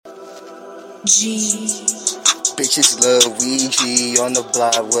G. Bitches love Luigi on the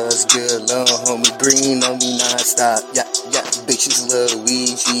block, what's good? Lil' homie green on me non-stop. Yeah, bitches love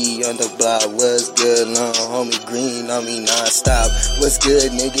Luigi on the block, what's good? Lil' homie green on me non-stop. What's good,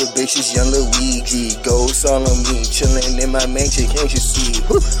 nigga? Bitches young Luigi. Ghosts all on me, chillin' in my mansion, can't you see?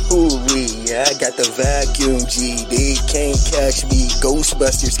 Ooh-wee, yeah, I got the vacuum G. They can't catch me,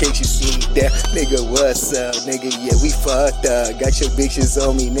 Ghostbusters, can't you see? That nigga, what's up, nigga? Yeah, we fucked up. Got your bitches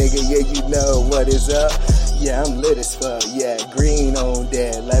on me, nigga. Yeah, you know what is up. Yeah, I'm lit as fuck, yeah, green on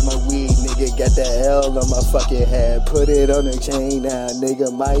that. Like my weed, nigga, got the L on my fucking head. Put it on the chain now,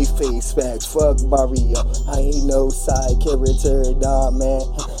 nigga, my face facts. Fuck Mario, I ain't no side character, nah, man.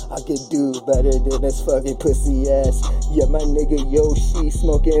 I could do better than this fucking pussy ass. Yeah, my nigga Yoshi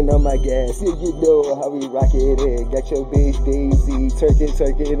smoking on my gas. Yeah, you know how we rock it in. Got your bitch Daisy,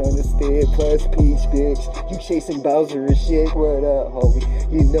 turkin' on the stick, plus Peach, bitch. You chasing Bowser and shit, what up, homie?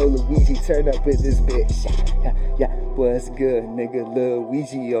 You know Luigi turn up in this bitch. Yeah, what's good, nigga?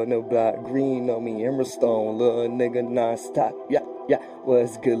 Luigi on the block, green on me, emerald stone, little nigga non-stop. Yeah,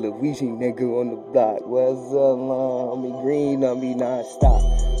 what's good, Luigi, nigga on the block? What's up, homie, green on me non-stop.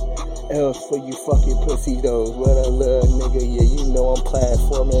 Else for you fucking pussy though. What a little nigga, yeah, you know I'm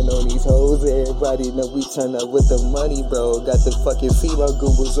platforming on these hoes. Everybody know we turn up with the money, bro. Got the fucking female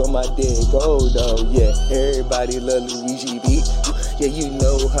goobers on my dick. Oh, though, yeah. Everybody love Luigi beat. Yeah, you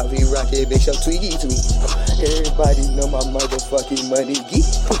know how we rock it, bitch, I'm tweaky. Everybody know my motherfucking money geek.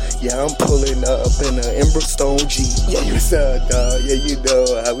 Yeah, I'm pulling up in an emerald stone G. Yeah, you saw, dog. Yeah, you know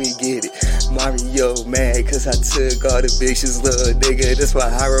how we get it. Mario mad cause I took all the bitches, little nigga. That's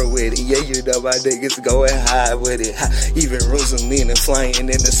why I roll with it. Yeah, you know my niggas going high with it. Even Rosalina flying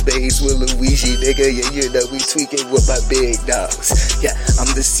into space with Luigi, nigga. Yeah, you know we tweaking with my big dogs. Yeah, I'm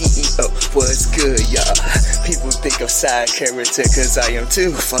the CEO. What's good, y'all? People think I'm side character cause I am too.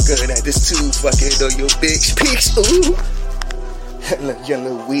 Fucker that is too fucking on your bitch pics. Ooh. Young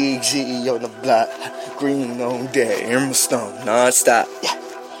Luigi on the block, green on that, emerald stone, non-stop.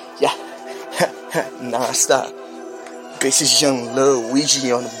 Yeah, non-stop. Bitches young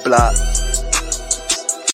Luigi on the block.